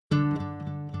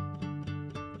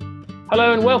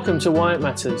Hello and welcome to Why It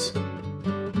Matters.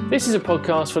 This is a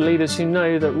podcast for leaders who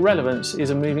know that relevance is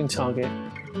a moving target.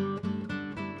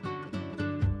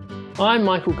 I'm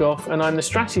Michael Goff and I'm the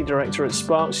Strategy Director at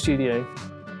Spark Studio.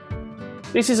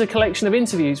 This is a collection of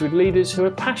interviews with leaders who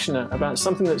are passionate about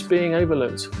something that's being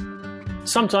overlooked.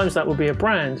 Sometimes that will be a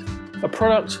brand, a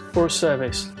product or a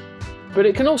service. But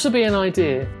it can also be an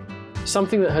idea,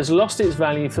 something that has lost its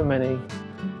value for many.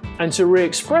 And to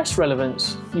re-express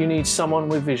relevance, you need someone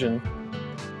with vision.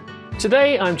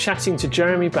 Today I'm chatting to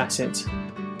Jeremy Bassett.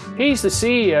 He's the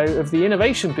CEO of the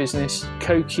innovation business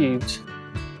CoCubed.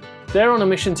 They're on a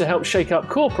mission to help shake up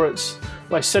corporates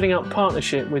by setting up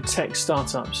partnership with tech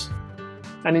startups.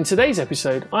 And in today's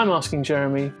episode, I'm asking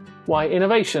Jeremy why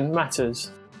innovation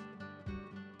matters.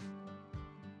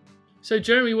 So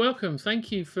Jeremy, welcome.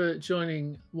 Thank you for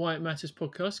joining Why It Matters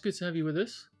podcast. Good to have you with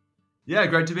us. Yeah,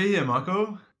 great to be here,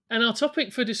 Michael. And our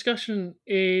topic for discussion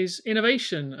is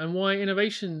innovation and why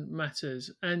innovation matters.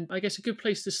 And I guess a good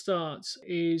place to start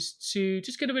is to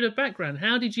just get a bit of background.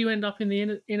 How did you end up in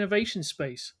the innovation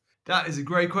space? That is a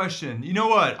great question. You know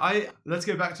what? Let's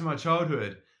go back to my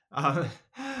childhood.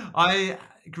 I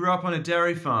grew up on a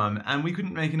dairy farm and we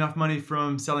couldn't make enough money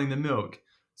from selling the milk.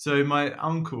 So my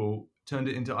uncle turned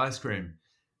it into ice cream.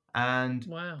 And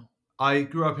wow. I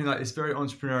grew up in this very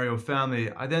entrepreneurial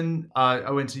family. I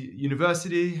went to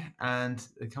university and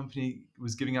the company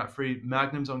was giving out free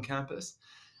magnums on campus.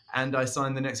 And I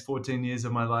signed the next 14 years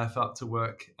of my life up to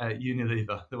work at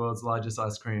Unilever, the world's largest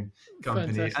ice cream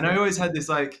company. Fantastic. And I always had this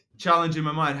challenge in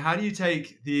my mind. How do you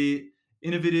take the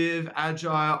innovative,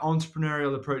 agile,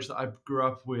 entrepreneurial approach that I grew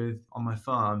up with on my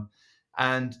farm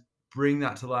and bring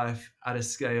that to life at a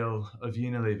scale of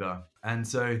Unilever? And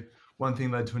so one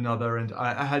thing led to another, and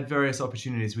I had various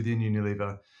opportunities within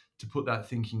Unilever to put that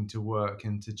thinking to work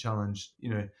and to challenge,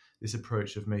 this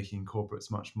approach of making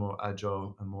corporates much more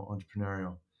agile and more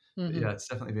entrepreneurial. Mm-hmm. But yeah, it's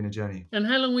definitely been a journey. And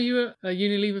how long were you at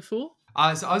Unilever for?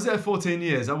 So I was there 14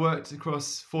 years. I worked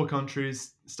across 4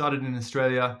 countries, started in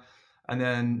Australia, and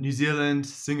then New Zealand,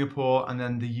 Singapore, and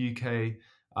then the UK,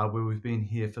 where we've been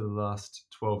here for the last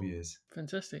 12 years.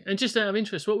 Fantastic. And just out of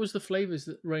interest, what was the flavours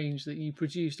range that you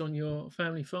produced on your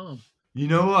family farm? You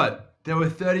know what? There were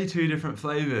 32 different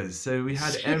flavours, so we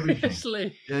had everything.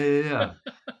 Seriously? Yeah.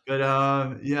 But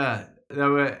there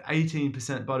were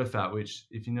 18% butterfat, which,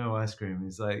 if you know ice cream,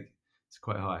 is it's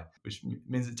quite high, which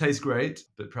means it tastes great,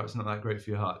 but perhaps not that great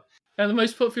for your heart. And the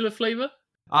most popular flavour?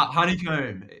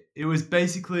 Honeycomb. It was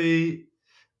basically,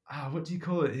 what do you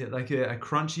call it here? Like a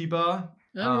crunchy bar.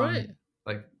 Oh, right.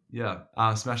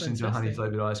 Smashed into a honey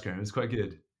flavoured ice cream. It was quite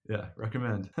good. Yeah,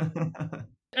 recommend.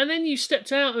 And then you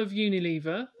stepped out of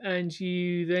Unilever and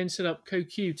you then set up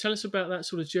CoCubed. Tell us about that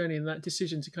sort of journey and that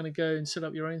decision to kind of go and set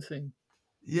up your own thing.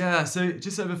 Yeah, so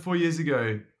just over 4 years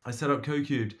ago, I set up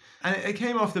CoCubed. And it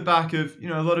came off the back of,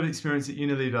 a lot of experience at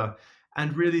Unilever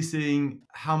and really seeing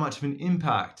how much of an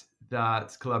impact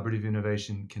that collaborative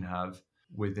innovation can have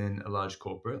within a large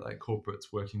corporate, like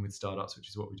corporates working with startups, which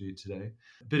is what we do today.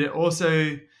 But it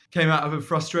also came out of a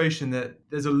frustration that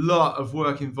there's a lot of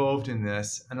work involved in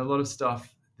this and a lot of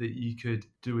stuff that you could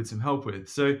do with some help with.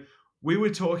 So we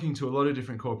were talking to a lot of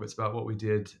different corporates about what we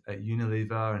did at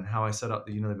Unilever and how I set up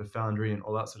the Unilever Foundry and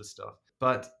all that sort of stuff.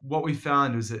 But what we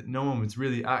found was that no one was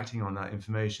really acting on that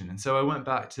information. And so I went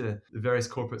back to the various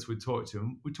corporates we'd talked to,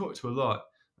 and we talked to a lot.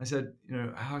 I said,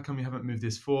 how come you haven't moved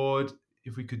this forward?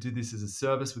 If we could do this as a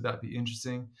service, would that be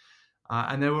interesting?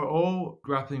 And they were all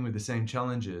grappling with the same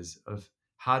challenges of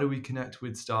how do we connect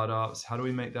with startups? How do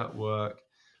we make that work?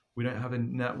 We don't have a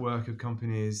network of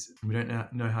companies. We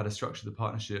don't know how to structure the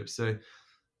partnership. So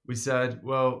we said,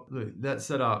 well, look, let's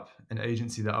set up an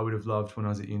agency that I would have loved when I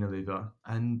was at Unilever.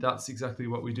 And that's exactly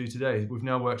what we do today. We've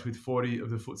now worked with 40 of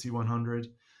the FTSE 100.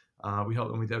 We help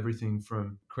them with everything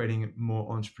from creating more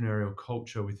entrepreneurial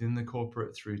culture within the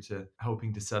corporate through to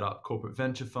helping to set up corporate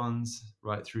venture funds,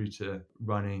 right through to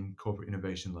running corporate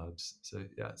innovation labs. So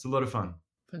yeah, it's a lot of fun.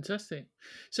 Fantastic.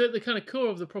 So at the kind of core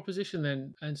of the proposition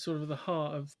then, and sort of the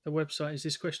heart of the website, is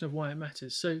this question of why it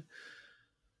matters. So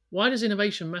why does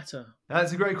innovation matter?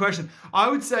 That's a great question. I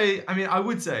would say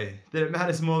that it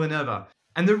matters more than ever.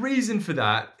 And the reason for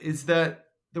that is that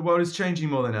the world is changing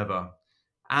more than ever.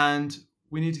 And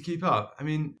we need to keep up.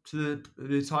 To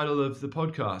the title of the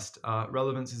podcast,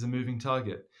 relevance is a moving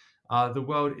target. The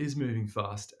world is moving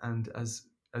fast. And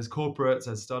as corporates,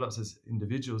 as startups, as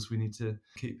individuals, we need to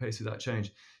keep pace with that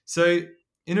change. So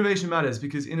innovation matters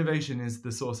because innovation is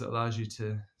the source that allows you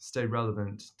to stay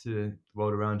relevant to the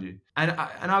world around you. And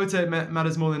I would say it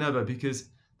matters more than ever because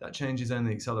that change is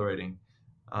only accelerating.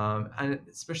 And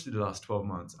especially the last 12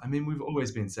 months. We've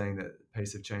always been saying that the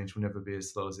pace of change will never be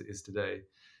as slow as it is today.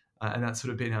 And that's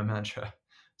sort of been our mantra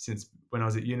since when I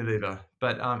was at Unilever.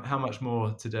 But how much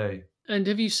more today? And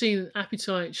have you seen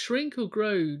appetite shrink or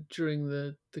grow during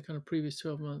the kind of previous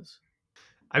 12 months?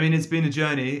 I mean, it's been a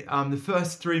journey. The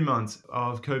first 3 months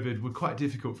of COVID were quite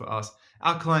difficult for us.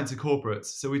 Our clients are corporates,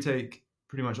 so we take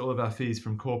pretty much all of our fees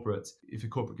from corporates. If a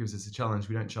corporate gives us a challenge,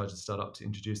 we don't charge the startup to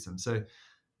introduce them. So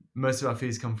most of our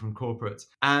fees come from corporates.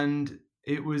 And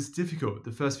it was difficult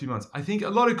the first few months. I think a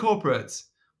lot of corporates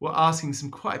were asking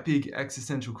some quite big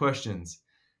existential questions.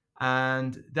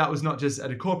 And that was not just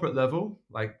at a corporate level,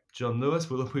 like John Lewis,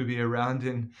 will we be around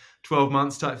in 12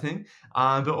 months type thing,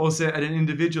 but also at an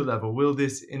individual level, will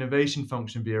this innovation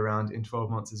function be around in 12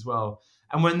 months as well?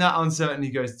 And when that uncertainty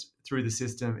goes through the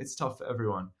system, it's tough for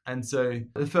everyone. And so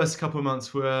the first couple of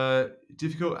months were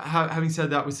difficult. Having said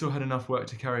that, we still had enough work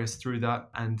to carry us through that.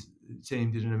 And the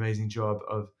team did an amazing job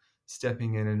of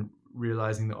stepping in and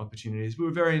realizing the opportunities. We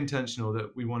were very intentional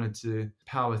that we wanted to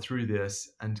power through this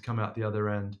and come out the other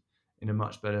end in a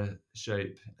much better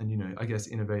shape and, I guess,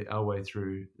 innovate our way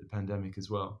through the pandemic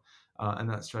as well. And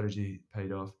that strategy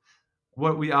paid off.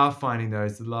 What we are finding, though,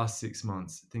 is the last 6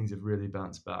 months, things have really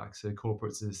bounced back. So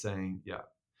corporates are saying, yeah,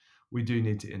 we do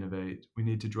need to innovate. We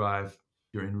need to drive,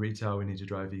 if you're in retail, we need to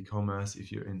drive e-commerce.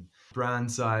 If you're in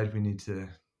brand side, we need to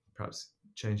perhaps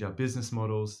change our business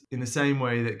models. In the same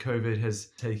way that COVID has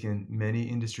taken many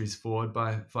industries forward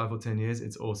by 5 or 10 years,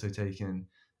 it's also taken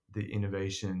the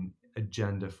innovation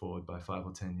agenda forward by 5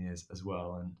 or 10 years as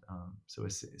well. And so we're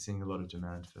seeing a lot of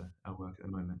demand for our work at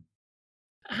the moment.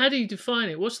 How do you define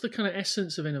it? What's the kind of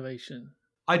essence of innovation?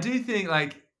 I do think,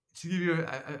 to give you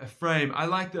a frame, I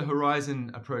like the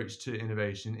horizon approach to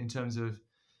innovation in terms of,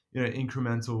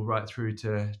 incremental right through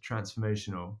to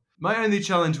transformational. My only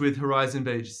challenge with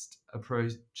horizon-based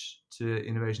approach to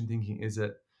innovation thinking is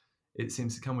that it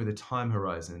seems to come with a time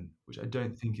horizon, which I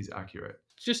don't think is accurate.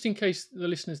 Just in case the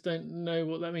listeners don't know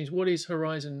what that means, what is the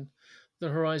horizon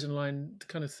line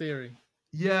kind of theory?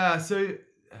 Yeah, so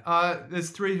there's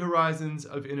 3 horizons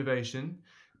of innovation.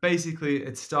 Basically,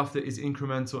 it's stuff that is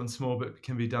incremental and small but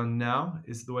can be done now,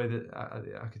 is the way that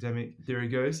the academic theory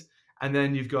goes. And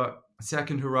then you've got a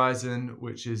second horizon,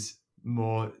 which is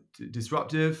more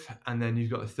disruptive. And then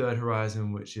you've got a third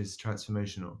horizon, which is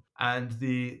transformational. And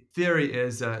the theory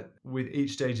is that with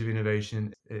each stage of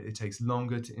innovation, it takes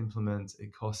longer to implement,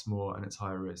 it costs more, and it's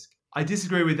higher risk. I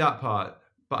disagree with that part,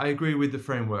 but I agree with the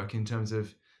framework in terms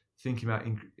of thinking about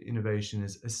innovation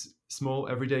as small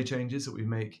everyday changes that we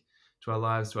make to our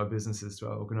lives, to our businesses, to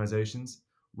our organizations,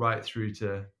 right through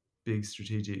to big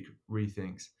strategic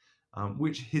rethinks,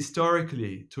 which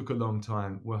historically took a long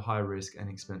time, were high risk and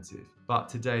expensive. But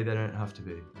today they don't have to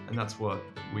be. And that's what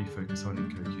we focus on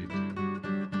in CoCubed.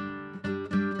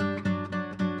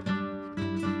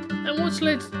 And what's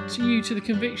led to you to the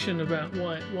conviction about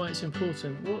why it's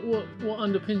important? What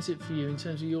underpins it for you in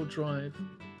terms of your drive?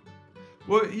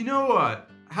 Well, you know what?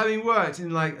 Having worked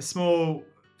in a small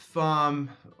farm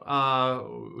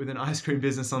with an ice cream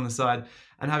business on the side,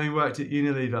 and having worked at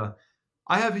Unilever,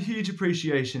 I have a huge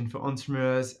appreciation for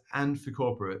entrepreneurs and for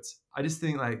corporates. I just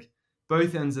think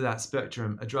both ends of that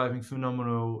spectrum are driving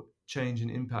phenomenal change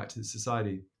and impact to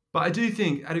society. But I do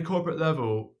think at a corporate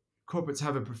level, corporates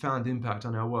have a profound impact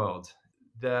on our world.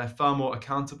 They're far more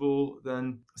accountable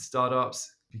than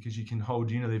startups because you can hold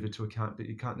Unilever to account, but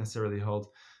you can't necessarily hold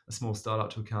a small startup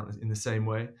to account in the same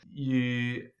way.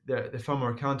 They're far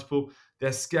more accountable.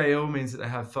 Their scale means that they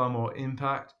have far more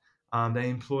impact. They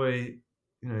employ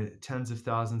tens of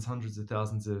thousands, hundreds of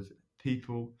thousands of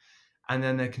people, and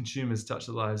then their consumers touch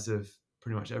the lives of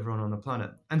pretty much everyone on the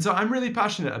planet. And so I'm really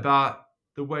passionate about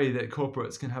the way that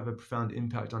corporates can have a profound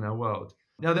impact on our world.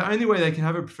 Now, the only way they can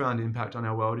have a profound impact on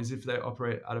our world is if they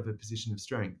operate out of a position of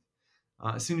strength.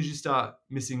 As soon as you start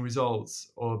missing results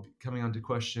or coming under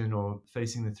question or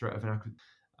facing the threat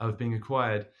of being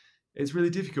acquired, it's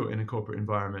really difficult in a corporate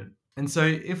environment. And so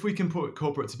if we can put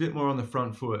corporates a bit more on the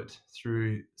front foot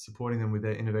through supporting them with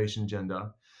their innovation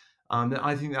agenda, then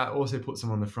I think that also puts them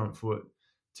on the front foot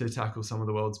to tackle some of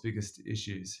the world's biggest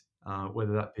issues,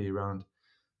 whether that be around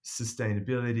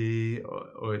sustainability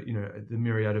or the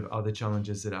myriad of other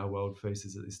challenges that our world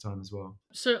faces at this time as well.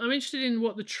 So I'm interested in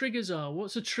what the triggers are.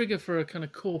 What's a trigger for a kind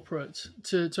of corporate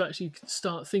to actually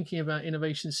start thinking about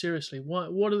innovation seriously?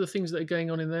 What are the things that are going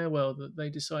on in their world that they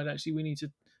decide actually we need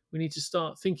to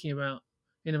start thinking about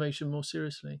innovation more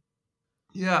seriously?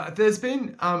 Yeah, there's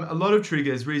been a lot of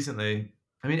triggers recently.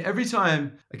 I mean, every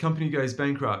time a company goes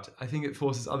bankrupt, I think it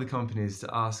forces other companies to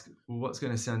ask, well, what's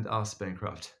going to send us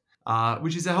bankrupt?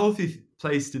 Which is a healthy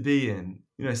place to be in,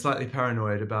 slightly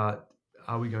paranoid about,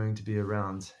 are we going to be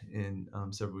around in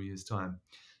several years' time?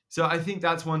 So I think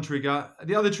that's one trigger.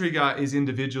 The other trigger is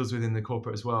individuals within the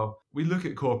corporate as well. We look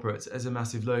at corporates as a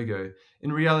massive logo.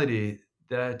 In reality,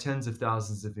 there are tens of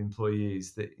thousands of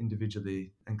employees that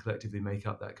individually and collectively make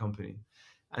up that company.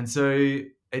 And so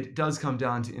it does come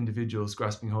down to individuals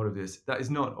grasping hold of this. That is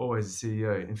not always a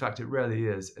CEO. In fact, it rarely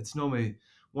is. It's normally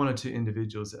one or two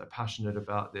individuals that are passionate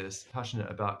about this, passionate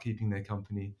about keeping their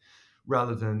company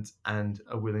relevant and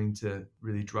are willing to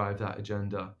really drive that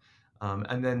agenda.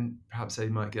 And then perhaps they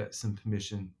might get some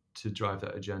permission to drive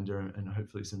that agenda and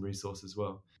hopefully some resource as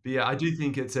well. But yeah, I do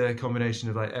think it's a combination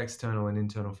of like external and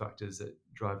internal factors that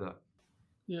drive that.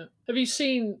 Yeah. Have you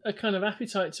seen a kind of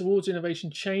appetite towards innovation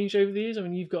change over the years? I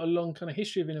mean, you've got a long kind of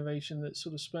history of innovation that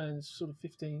sort of spans sort of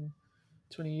 15,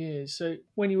 20 years. So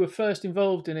when you were first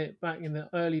involved in it back in the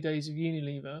early days of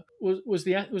Unilever, was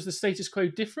the status quo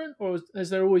different, or has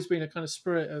there always been a kind of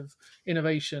spirit of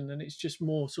innovation and it's just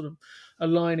more sort of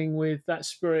aligning with that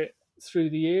spirit through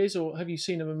the years, or have you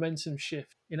seen a momentum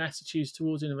shift in attitudes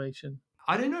towards innovation?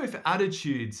 I don't know if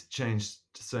attitudes changed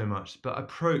so much, but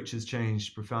approach has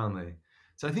changed profoundly.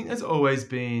 So I think there's always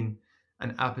been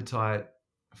an appetite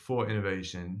for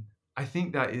innovation. I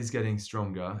think that is getting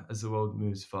stronger as the world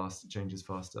moves fast, changes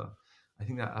faster. I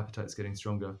think that appetite's getting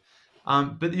stronger.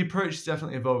 But the approach is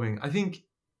definitely evolving. I think,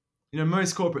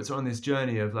 most corporates are on this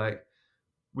journey of like,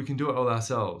 we can do it all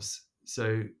ourselves.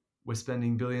 So we're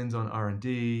spending billions on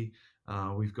R&D.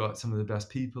 We've got some of the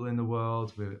best people in the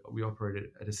world. We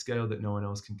operate at a scale that no one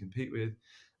else can compete with.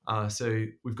 So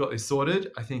we've got this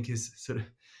sorted, I think is sort of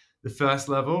the first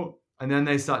level. And then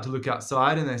they start to look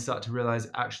outside and they start to realize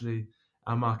actually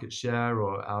our market share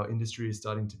or our industry is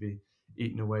starting to be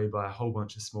eaten away by a whole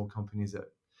bunch of small companies that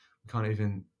we can't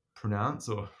even pronounce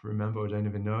or remember or don't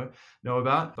even know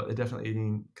about, but they're definitely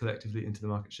eating collectively into the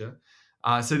market share.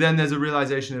 So then there's a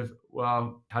realization of,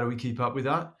 well, how do we keep up with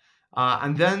that?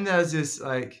 And then there's this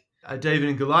like a David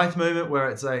and Goliath moment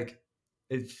where it's like,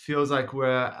 it feels like we're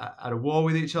at a war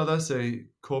with each other. So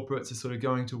corporates are sort of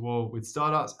going to war with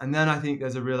startups. And then I think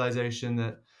there's a realization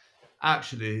that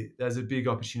actually there's a big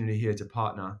opportunity here to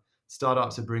partner.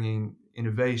 Startups are bringing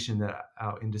innovation that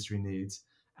our industry needs.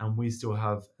 And we still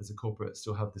have, as a corporate,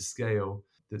 the scale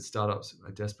that startups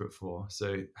are desperate for.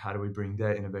 So how do we bring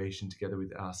their innovation together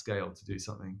with our scale to do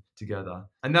something together?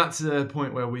 And that's the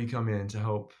point where we come in to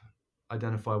help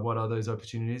identify what are those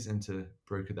opportunities and to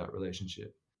broker that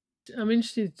relationship. I'm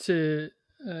interested to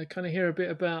kind of hear a bit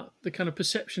about the kind of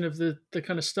perception of the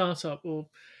kind of startup, or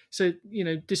so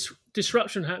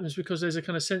disruption happens because there's a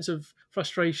kind of sense of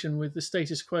frustration with the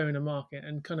status quo in a market,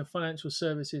 and kind of financial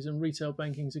services and retail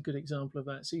banking is a good example of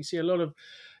that. So you see a lot of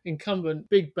incumbent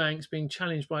big banks being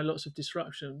challenged by lots of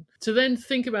disruption. To then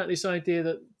think about this idea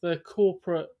that the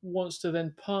corporate wants to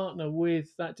then partner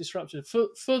with that disruption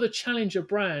for the challenger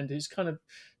brand who's kind of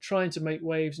trying to make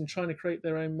waves and trying to create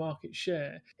their own market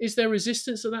share. Is there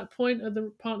resistance at that point of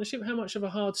the partnership? How much of a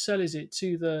hard sell is it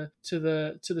to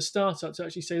the startup to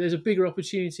actually say there's a bigger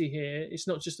opportunity here? It's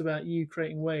not just about you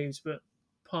creating waves, but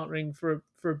partnering for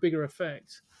a bigger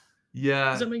effect.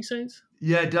 Yeah. Does that make sense?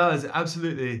 Yeah, it does.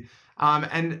 Absolutely.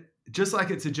 And just like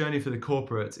it's a journey for the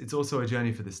corporates, it's also a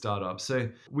journey for the startups. So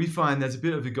we find there's a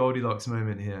bit of a Goldilocks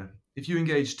moment here. If you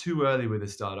engage too early with a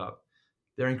startup,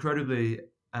 they're incredibly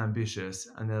ambitious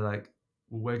and they're like,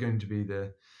 well, we're going to be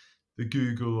the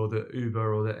Google or the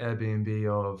Uber or the Airbnb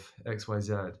of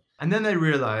XYZ. And then they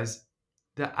realize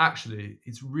that actually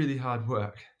it's really hard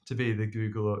work to be the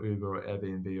Google or Uber or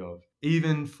Airbnb of.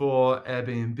 Even for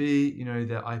Airbnb,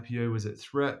 their IPO was at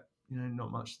threat,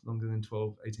 not much longer than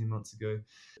 12, 18 months ago.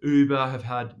 Uber have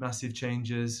had massive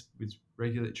changes with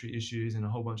regulatory issues and a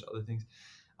whole bunch of other things.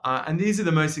 And these are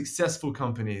the most successful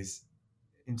companies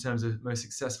in terms of most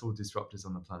successful disruptors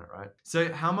on the planet, right?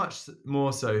 So how much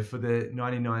more so for the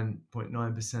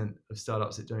 99.9% of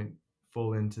startups that don't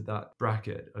fall into that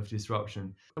bracket of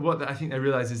disruption? What I think they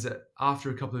realize is that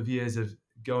after a couple of years of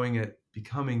going at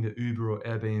becoming the Uber or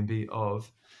Airbnb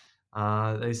of,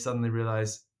 they suddenly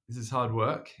realize this is hard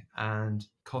work and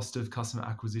cost of customer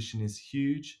acquisition is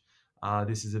huge.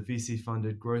 This is a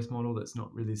VC-funded growth model that's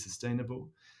not really sustainable.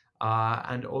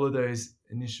 And all of those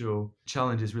initial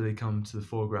challenges really come to the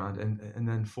foreground and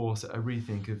then force a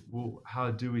rethink of, well,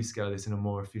 how do we scale this in a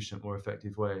more efficient, more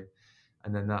effective way?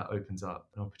 And then that opens up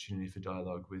an opportunity for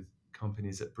dialogue with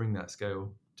companies that bring that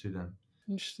scale to them.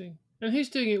 Interesting. And who's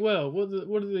doing it well? What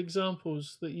are the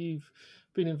examples that you've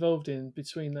been involved in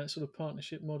between that sort of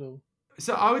partnership model?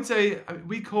 So I would say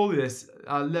we call this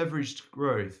leveraged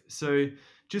growth. So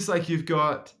just like you've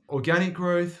got organic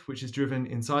growth, which is driven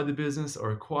inside the business,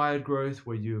 or acquired growth,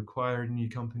 where you acquire a new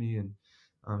company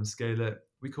and scale it,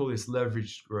 we call this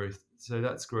leveraged growth So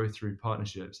that's growth through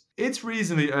partnerships. It's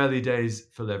reasonably early days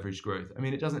for leverage growth. I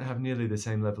mean, it doesn't have nearly the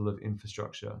same level of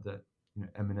infrastructure that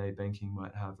M&A banking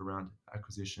might have around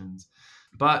acquisitions.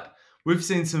 But we've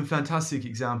seen some fantastic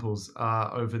examples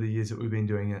over the years that we've been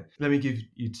doing it. Let me give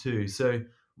you two. So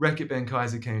Reckitt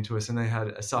Benckiser came to us and they had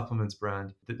a supplements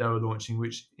brand that they were launching,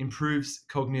 which improves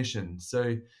cognition.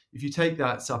 So if you take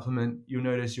that supplement, you'll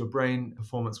notice your brain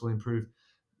performance will improve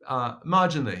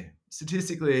marginally,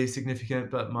 statistically significant,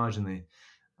 but marginally.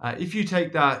 If you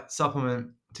take that supplement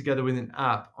together with an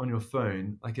app on your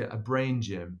phone, like a brain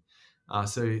gym,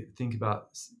 so think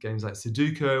about games like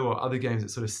Sudoku or other games that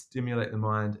sort of stimulate the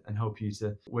mind and help you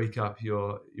to wake up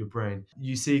your brain.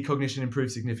 You see cognition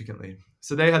improve significantly.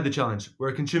 So they had the challenge. We're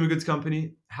a consumer goods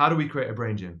company. How do we create a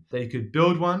brain gym? They could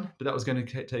build one, but that was going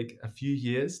to take a few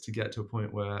years to get to a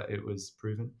point where it was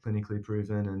proven, clinically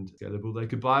proven and scalable. They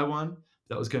could buy one.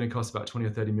 That was going to cost about 20 or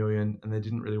 30 million, and they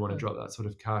didn't really want to drop that sort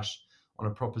of cash on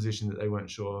a proposition that they weren't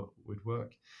sure would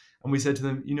work. And we said to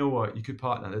them, you know what, you could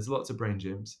partner. There's lots of brain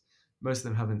gyms. Most of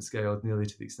them haven't scaled nearly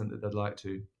to the extent that they'd like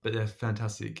to, but they're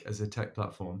fantastic as a tech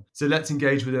platform. So let's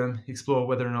engage with them, explore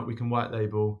whether or not we can white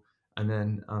label and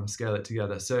then scale it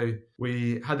together. So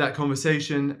we had that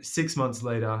conversation. 6 months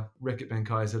later, Reckitt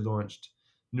Benckiser launched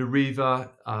Neuriva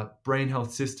brain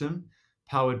health system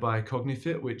powered by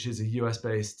Cognifit, which is a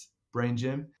US-based brain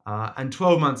gym. And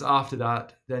 12 months after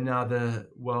that, they're now the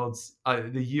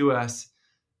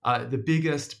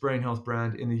biggest brain health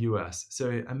brand in the US.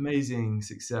 So amazing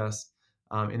success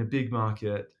in a big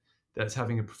market that's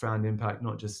having a profound impact,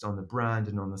 not just on the brand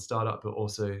and on the startup, but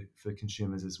also for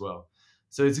consumers as well.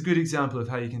 So it's a good example of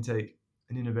how you can take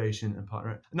an innovation and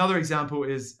partner it. Another example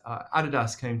is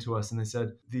Adidas came to us and they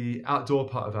said the outdoor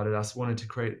part of Adidas wanted to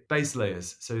create base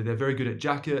layers. So they're very good at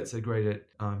jackets, they're great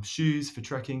at shoes for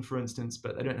trekking, for instance,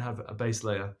 but they don't have a base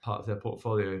layer part of their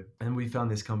portfolio. And we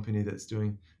found this company that's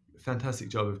doing a fantastic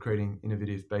job of creating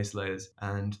innovative base layers.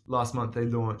 And last month they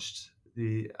launched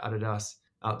the Adidas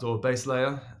outdoor base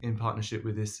layer in partnership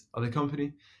with this other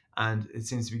company. And it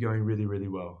seems to be going really, really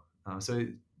well. So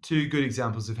two good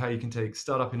examples of how you can take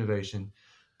startup innovation,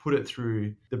 put it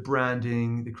through the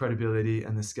branding, the credibility,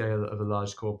 and the scale of a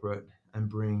large corporate and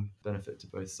bring benefit to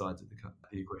both sides of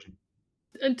the equation.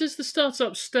 And does the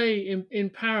startup stay in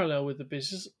parallel with the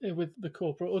business, with the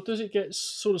corporate, or does it get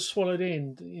sort of swallowed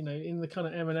in? In the kind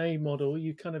of M&A model,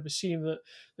 you kind of assume that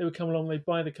they would come along, they'd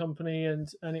buy the company, and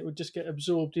it would just get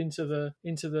absorbed into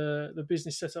the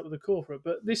business setup of the corporate.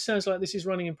 But this sounds like this is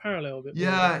running in parallel a bit more.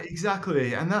 Yeah,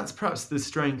 exactly. And that's perhaps the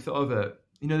strength of it.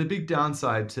 The big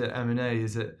downside to M&A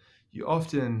is that you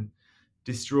often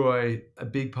destroy a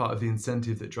big part of the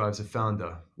incentive that drives a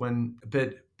founder.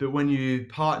 But when you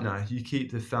partner, you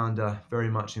keep the founder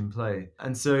very much in play.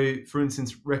 And so, for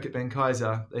instance, Reckitt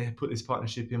Benckiser, they put this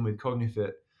partnership in with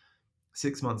Cognifit.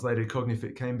 6 months later,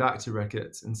 Cognifit came back to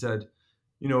Reckitt and said,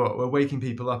 you know what, we're waking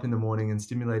people up in the morning and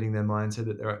stimulating their mind so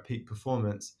that they're at peak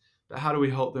performance. But how do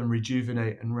we help them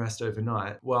rejuvenate and rest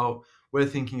overnight? Well, we're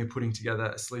thinking of putting together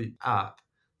a sleep app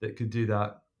that could do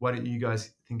that. Why don't you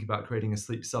guys think about creating a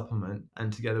sleep supplement,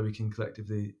 and together we can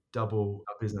collectively double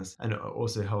our business and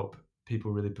also help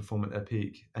people really perform at their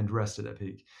peak and rest at their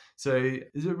peak. So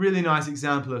it's a really nice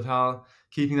example of how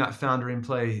keeping that founder in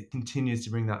play continues to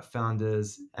bring that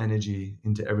founder's energy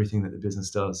into everything that the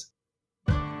business does.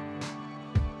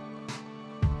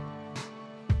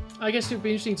 I guess it would be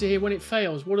interesting to hear when it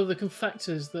fails, what are the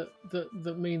factors that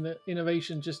mean that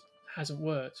innovation just hasn't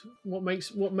worked? What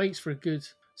makes for a good,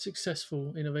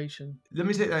 successful innovation? Let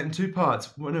me take that in two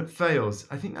parts. When it fails,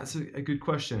 I think that's a good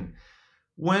question.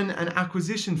 When an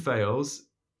acquisition fails,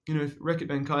 if Reckitt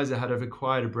Benckiser had have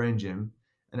acquired a brain gym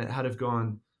and it had have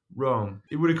gone wrong,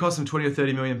 it would have cost them 20 or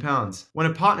 30 million pounds. When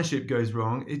a partnership goes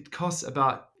wrong, it costs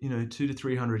about 200 to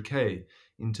 300k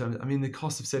in terms. The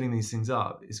cost of setting these things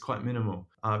up is quite minimal,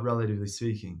 relatively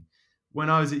speaking. When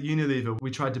I was at Unilever,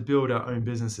 we tried to build our own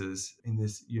businesses in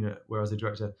this unit where I was a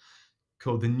director,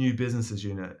 called the New Businesses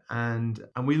Unit, and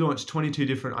we launched 22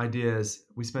 different ideas.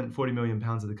 We spent 40 million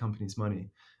pounds of the company's money.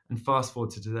 And fast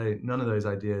forward to today, none of those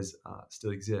ideas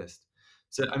still exist.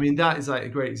 So, that is like a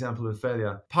great example of failure.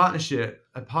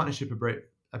 A partnership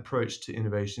approach to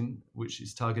innovation, which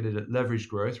is targeted at leverage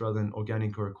growth rather than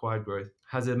organic or acquired growth,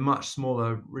 has a much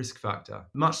smaller risk factor,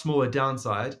 much smaller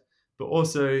downside, but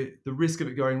also the risk of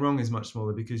it going wrong is much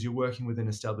smaller because you're working with an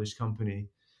established company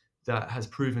that has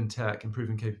proven tech and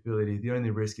proven capability. The only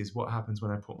risk is what happens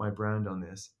when I put my brand on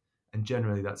this. And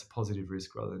generally that's a positive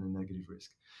risk rather than a negative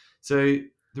risk. So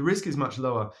the risk is much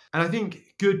lower. And I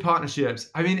think good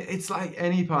partnerships, it's like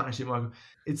any partnership, Michael.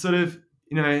 It's sort of,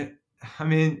 there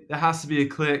has to be a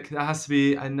click, there has to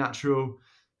be a natural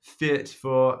fit,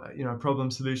 for problem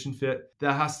solution fit,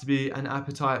 there has to be an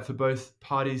appetite for both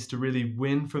parties to really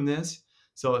win from this.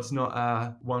 So it's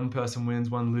not one person wins,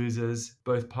 one loses.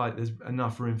 Both parties, there's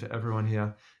enough room for everyone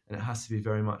here, and it has to be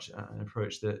very much an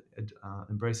approach that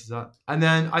embraces that. And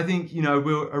then I think a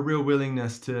real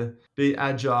willingness to be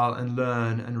agile and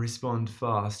learn and respond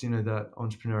fast. That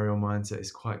entrepreneurial mindset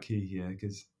is quite key here,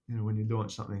 because when you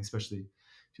launch something, especially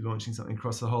if you're launching something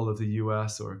across the whole of the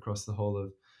US or across the whole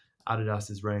of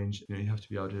Adidas's range, you have to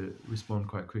be able to respond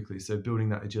quite quickly. So building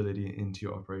that agility into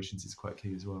your operations is quite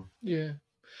key as well. Yeah.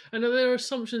 And are there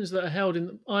assumptions that are held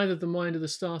in either the mind of the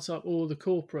startup or the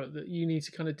corporate that you need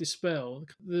to kind of dispel?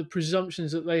 The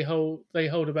presumptions that they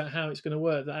hold about how it's going to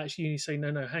work, that actually you need to say,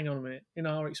 no, hang on a minute. In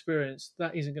our experience,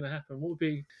 that isn't going to happen. What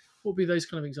would be those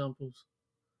kind of examples?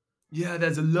 Yeah,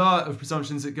 there's a lot of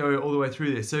presumptions that go all the way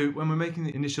through this. So when we're making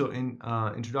the initial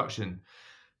introduction,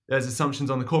 there's assumptions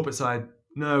on the corporate side.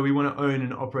 No, we want to own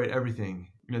and operate everything.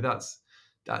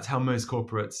 That's how most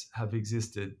corporates have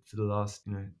existed for the last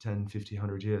 10, 50,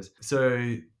 100 years.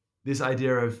 So this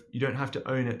idea of you don't have to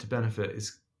own it to benefit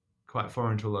is quite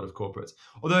foreign to a lot of corporates.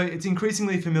 Although it's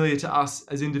increasingly familiar to us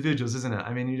as individuals, isn't it?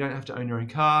 I mean, you don't have to own your own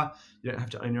car. You don't have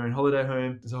to own your own holiday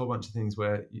home. There's a whole bunch of things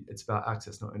where it's about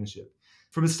access, not ownership.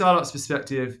 From a startup's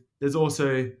perspective, there's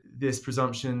also this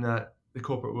presumption that the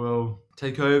corporate will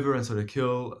take over and sort of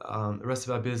kill the rest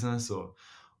of our business, or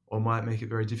might make it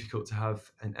very difficult to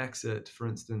have an exit, for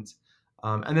instance.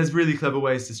 And there's really clever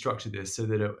ways to structure this so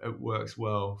that it works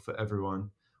well for everyone,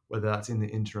 whether that's in the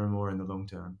interim or in the long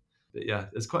term. But yeah,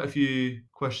 there's quite a few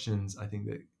questions, I think,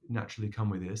 that naturally come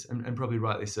with this, and probably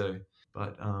rightly so.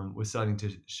 But we're starting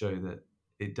to show that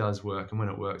it does work, and when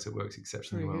it works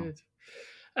exceptionally well. Good.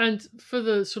 And for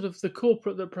the sort of the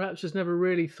corporate that perhaps has never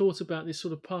really thought about this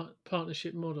sort of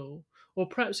partnership model, or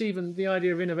perhaps even the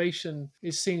idea of innovation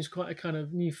seems quite a kind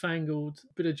of newfangled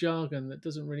bit of jargon that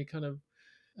doesn't really kind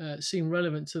of seem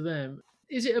relevant to them.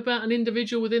 Is it about an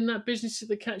individual within that business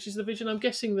that catches the vision? I'm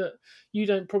guessing that you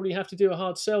don't probably have to do a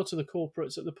hard sell to the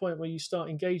corporates at the point where you start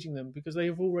engaging them, because they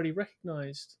have already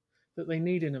recognised that they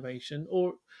need innovation.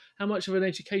 Or how much of an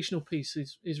educational piece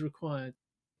is required?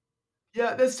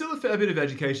 Yeah, there's still a fair bit of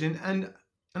education, and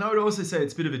I would also say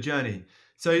it's a bit of a journey.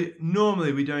 So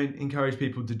normally we don't encourage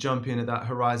people to jump in at that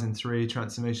Horizon 3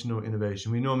 transformational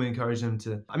innovation. We normally encourage them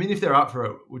to, if they're up for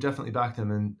it, we'll definitely back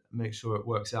them and make sure it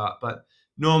works out. But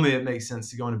normally it makes sense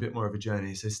to go on a bit more of a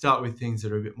journey. So start with things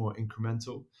that are a bit more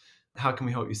incremental. How can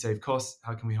we help you save costs?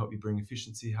 How can we help you bring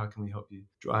efficiency? How can we help you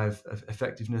drive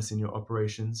effectiveness in your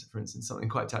operations? For instance, something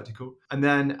quite tactical. And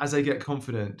then as I get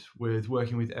confident with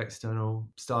working with external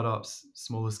startups,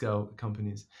 smaller scale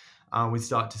companies, we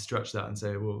start to stretch that and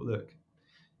say, well, look,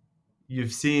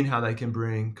 you've seen how they can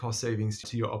bring cost savings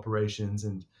to your operations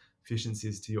and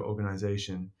efficiencies to your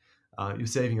organization. You're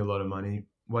saving a lot of money.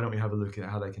 Why don't we have a look at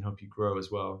how they can help you grow as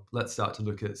well? Let's start to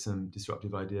look at some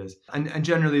disruptive ideas. And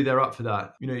generally they're up for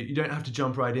that. You don't have to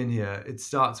jump right in here. It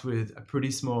starts with a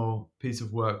pretty small piece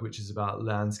of work, which is about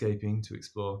landscaping, to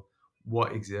explore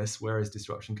what exists, where is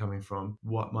disruption coming from,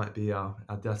 what might be our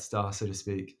Death Star, so to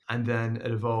speak. And then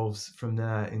it evolves from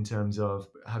there in terms of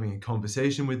having a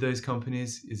conversation with those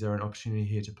companies. Is there an opportunity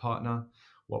here to partner?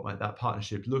 What might that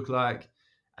partnership look like?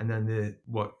 And then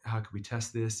how could we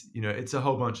test this? It's a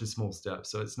whole bunch of small steps.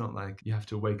 So it's not like you have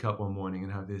to wake up one morning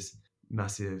and have this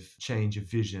massive change of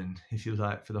vision, if you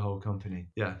like, for the whole company.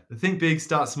 Yeah, think big,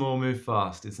 start small, move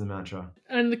fast is the mantra.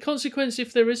 And the consequence,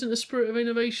 if there isn't a spirit of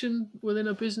innovation within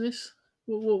a business,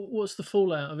 what's the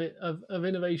fallout of it, of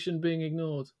innovation being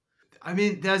ignored?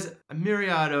 There's a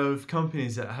myriad of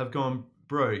companies that have gone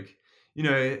broke.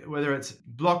 Whether it's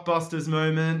Blockbuster's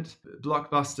moment,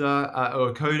 Blockbuster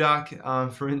or Kodak,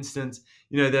 for instance,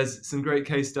 there's some great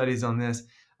case studies on this.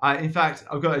 In fact,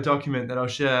 I've got a document that I'll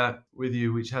share with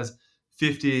you, which has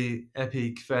 50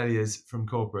 epic failures from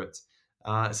corporates.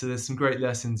 So there's some great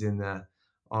lessons in there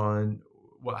on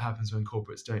what happens when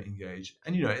corporates don't engage.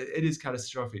 And, it is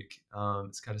catastrophic.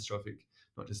 It's catastrophic,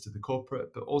 not just to the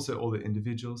corporate, but also all the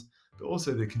individuals, but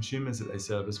also the consumers that they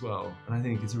serve as well. And I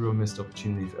think it's a real missed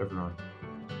opportunity for everyone.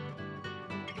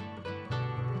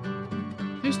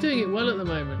 Who's doing it well at the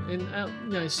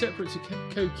moment? Separate to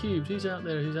CoCubed, who's out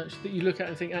there who's actually that you look at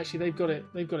and think actually they've got it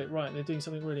right. They're doing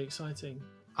something really exciting.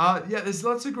 There's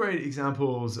lots of great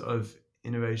examples of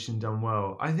innovation done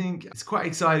well. I think it's quite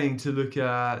exciting to look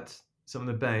at some of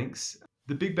the banks.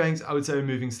 The big banks, I would say, are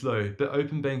moving slow, but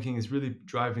open banking is really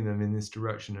driving them in this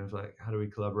direction of how do we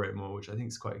collaborate more, which I think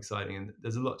is quite exciting. And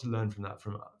there's a lot to learn from that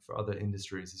for other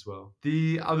industries as well.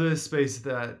 The other space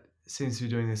that seems to be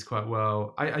doing this quite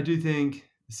well, I do think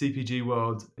The CPG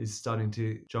world is starting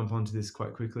to jump onto this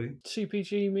quite quickly.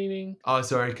 CPG meaning? Oh,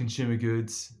 sorry, consumer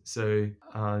goods. So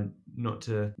not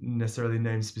to necessarily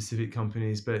name specific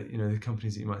companies, but the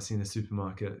companies that you might see in a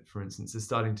supermarket, for instance, are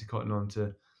starting to cotton on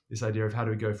to this idea of how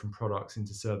do we go from products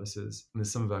into services. And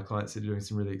there's some of our clients that are doing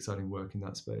some really exciting work in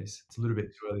that space. It's a little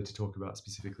bit too early to talk about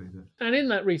specifically. And in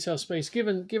that retail space,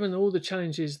 given all the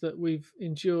challenges that we've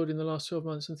endured in the last 12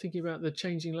 months and thinking about the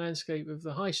changing landscape of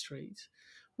the high street,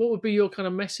 what would be your kind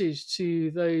of message to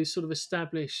those sort of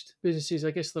established businesses,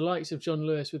 I guess the likes of John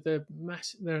Lewis with their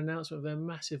announcement of their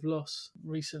massive loss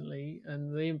recently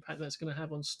and the impact that's going to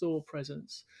have on store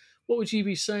presence? What would you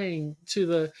be saying to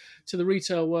the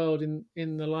retail world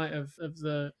in the light of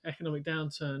the economic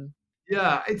downturn?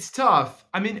 Yeah, it's tough.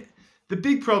 I mean, the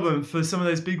big problem for some of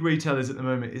those big retailers at the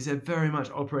moment is they're very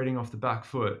much operating off the back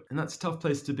foot, and that's a tough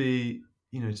place to be,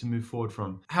 to move forward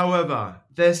from. However,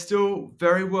 they're still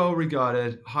very well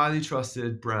regarded, highly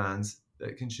trusted brands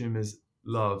that consumers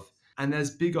love. And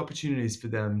there's big opportunities for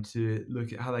them to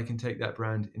look at how they can take that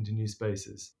brand into new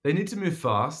spaces. They need to move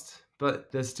fast,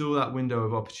 but there's still that window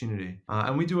of opportunity.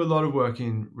 And we do a lot of work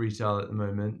in retail at the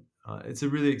moment. It's a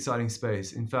really exciting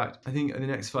space. In fact, I think in the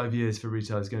next 5 years for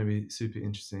retail is going to be super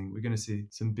interesting. We're going to see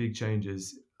some big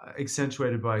changes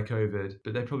accentuated by COVID,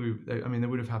 but they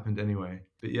would have happened anyway.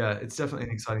 But yeah, it's definitely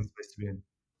an exciting space to be in.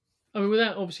 I mean,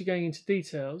 without obviously going into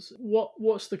details,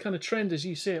 what's the kind of trend as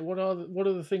you see it? What are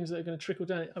the things that are going to trickle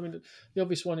down? I mean, the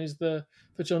obvious one is for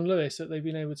John Lewis that they've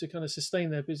been able to kind of sustain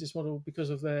their business model because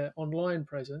of their online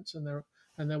presence and their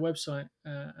website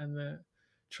and their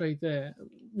trade there.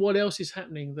 What else is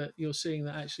happening that you're seeing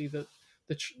that actually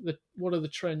what are the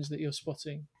trends that you're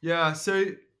spotting? Yeah, so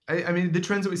I mean, the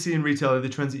trends that we see in retail are the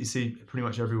trends that you see pretty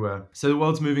much everywhere. So the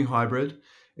world's moving hybrid.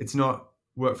 It's not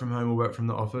work from home or work from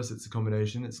the office. It's a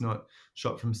combination. It's not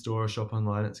shop from store or shop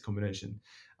online. It's a combination.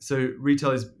 So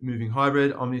retail is moving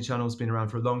hybrid. Omnichannel has been around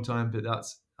for a long time, but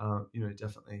that's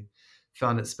definitely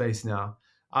found its space now.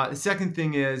 The second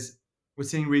thing is we're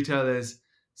seeing retailers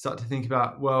start to think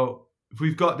about, well, if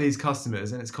we've got these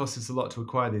customers and it's cost us a lot to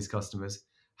acquire these customers,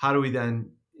 how do we then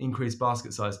increase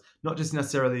basket size? Not just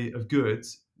necessarily of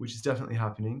goods, which is definitely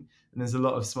happening. And there's a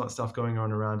lot of smart stuff going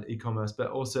on around e-commerce, but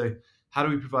also how do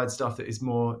we provide stuff that is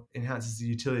more enhances the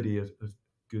utility of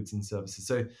goods and services?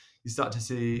 So you start to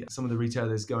see some of the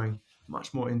retailers going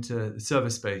much more into the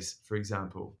service space, for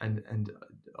example, and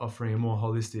offering a more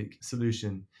holistic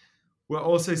solution. We're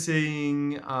also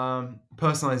seeing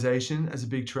personalization as a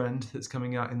big trend that's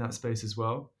coming out in that space as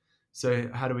well. So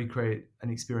how do we create an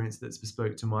experience that's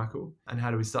bespoke to Michael? And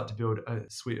how do we start to build a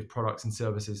suite of products and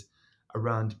services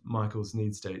around Michael's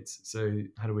need states? So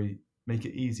how do we make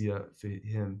it easier for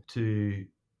him to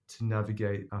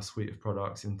navigate our suite of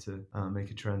products and to make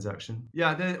a transaction?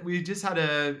 Yeah, we just had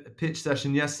a pitch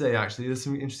session yesterday, actually. There's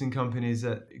some interesting companies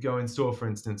that Go in Store, for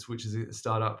instance, which is a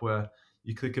startup where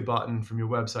you click a button from your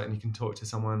website and you can talk to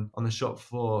someone on the shop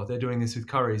floor. They're doing this with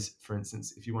Currys, for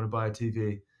instance. If you want to buy a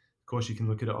TV, of course, you can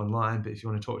look at it online, but if you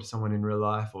want to talk to someone in real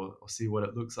life or see what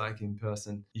it looks like in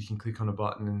person, you can click on a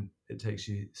button and it takes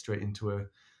you straight into a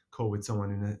call with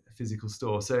someone in a physical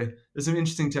store. So there's some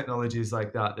interesting technologies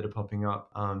like that are popping up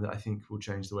that I think will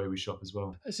change the way we shop as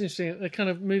well. That's interesting. They're kind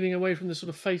of moving away from the sort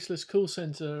of faceless call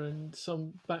center and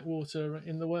some backwater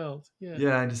in the world.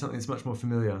 Yeah, into something that's much more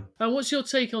familiar. And what's your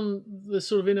take on the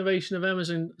sort of innovation of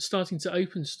Amazon starting to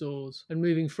open stores and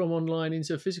moving from online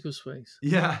into a physical space?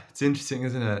 Yeah, it's interesting,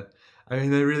 isn't it? I mean,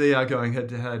 they really are going head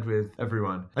to head with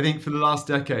everyone. I think for the last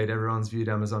decade, everyone's viewed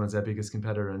Amazon as their biggest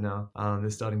competitor, and now they're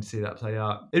starting to see that play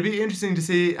out. It'd be interesting to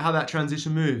see how that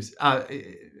transition moves.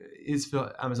 Is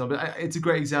for Amazon, but it's a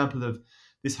great example of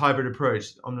this hybrid approach,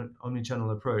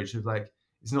 omni-channel approach of like,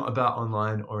 it's not about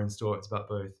online or in store, it's about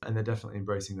both. And they're definitely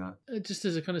embracing that. Just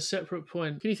as a kind of separate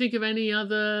point, can you think of any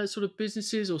other sort of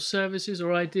businesses or services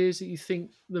or ideas that you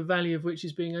think the value of which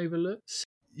is being overlooked?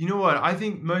 You know what? I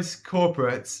think most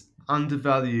corporates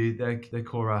undervalue their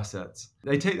core assets.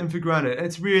 They take them for granted.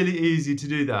 It's really easy to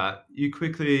do that. You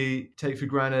quickly take for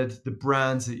granted the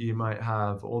brands that you might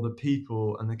have, or the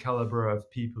people and the caliber of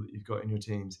people that you've got in your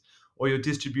teams, or your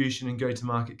distribution and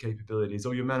go-to-market capabilities,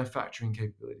 or your manufacturing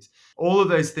capabilities. All of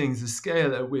those things, the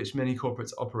scale at which many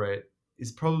corporates operate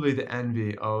is probably the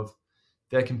envy of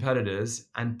their competitors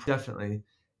and definitely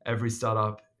every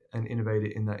startup and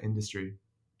innovator in that industry.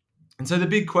 And so the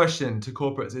big question to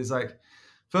corporates is like,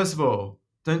 first of all,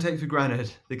 don't take for granted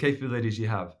the capabilities you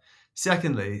have.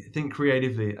 Secondly, think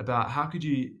creatively about how could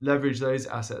you leverage those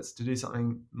assets to do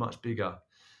something much bigger.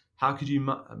 How could you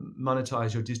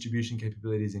monetize your distribution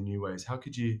capabilities in new ways? How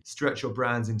could you stretch your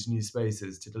brands into new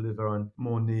spaces to deliver on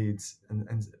more needs and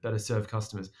better serve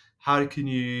customers? How can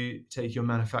you take your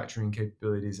manufacturing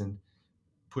capabilities and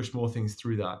push more things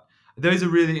through that? Those are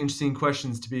really interesting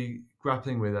questions to be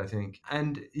grappling with, I think.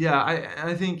 And yeah,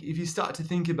 I think if you start to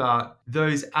think about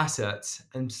those assets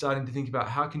and starting to think about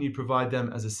how can you provide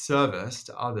them as a service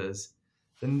to others,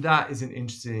 then that is an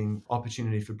interesting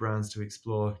opportunity for brands to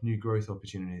explore new growth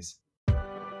opportunities.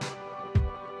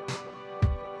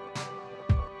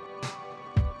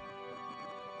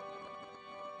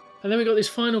 And then we got this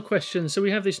final question. So we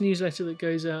have this newsletter that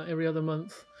goes out every other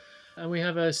month. And we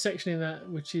have a section in that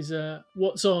which is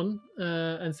what's on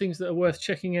and things that are worth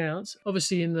checking out.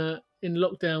 Obviously, in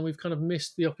lockdown, we've kind of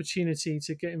missed the opportunity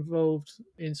to get involved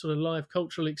in sort of live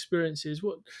cultural experiences.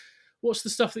 What's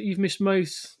the stuff that you've missed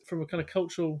most from a kind of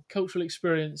cultural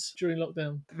experience during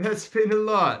lockdown? There's been a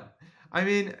lot. I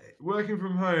mean, working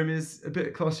from home is a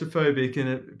bit claustrophobic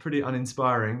and pretty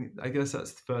uninspiring. I guess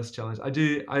that's the first challenge.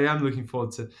 I am looking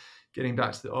forward to getting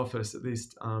back to the office, at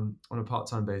least on a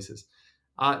part-time basis.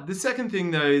 The second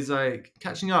thing, though, is like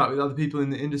catching up with other people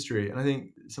in the industry. And I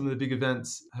think some of the big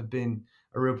events have been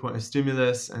a real point of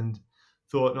stimulus and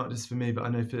thought, not just for me, but I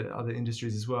know for other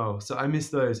industries as well. So I miss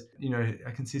those. You know,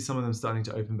 I can see some of them starting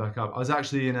to open back up. I was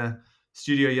actually in a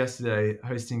studio yesterday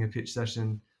hosting a pitch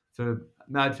session for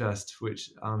MadFest,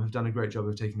 which have done a great job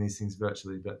of taking these things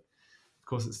virtually, but of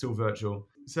course it's still virtual.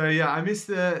 So yeah, I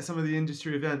miss some of the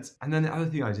industry events. And then the other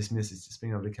thing I just miss is just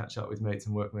being able to catch up with mates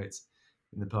and workmates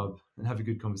in the pub and have a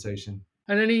good conversation.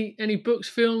 And any books,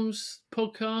 films,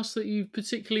 podcasts that you've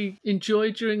particularly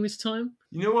enjoyed during this time?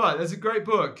 You know what? There's a great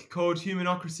book called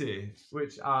Humanocracy,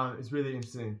 which is really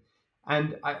interesting.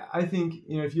 And I think,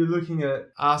 you know, if you're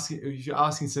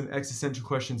asking some existential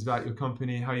questions about your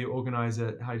company, how you organize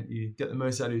it, how you get the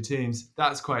most out of your teams,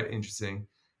 that's quite interesting.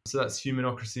 So that's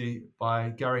Humanocracy by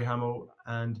Gary Hamel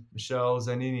and Michelle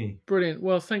Zanini. Brilliant.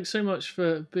 Well, thanks so much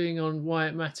for being on Why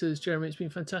It Matters, Jeremy. It's been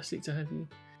fantastic to have you.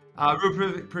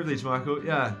 Real privilege, Michael.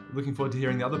 Yeah, looking forward to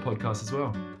hearing the other podcasts as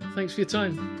well. Thanks for your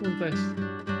time. All the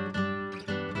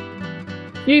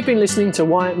best. You've been listening to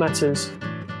Why It Matters.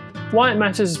 Why It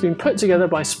Matters has been put together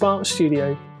by Sparks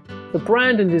Studio, the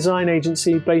brand and design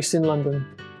agency based in London.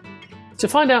 To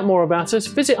find out more about us,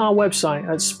 visit our website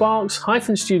at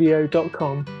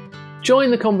sparks-studio.com.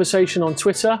 Join the conversation on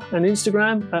Twitter and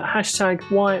Instagram at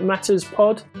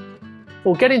 #WhyItMattersPod,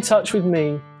 or get in touch with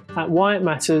me at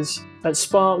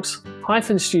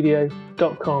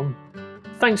whyitmatters@sparks-studio.com.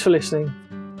 Thanks for listening.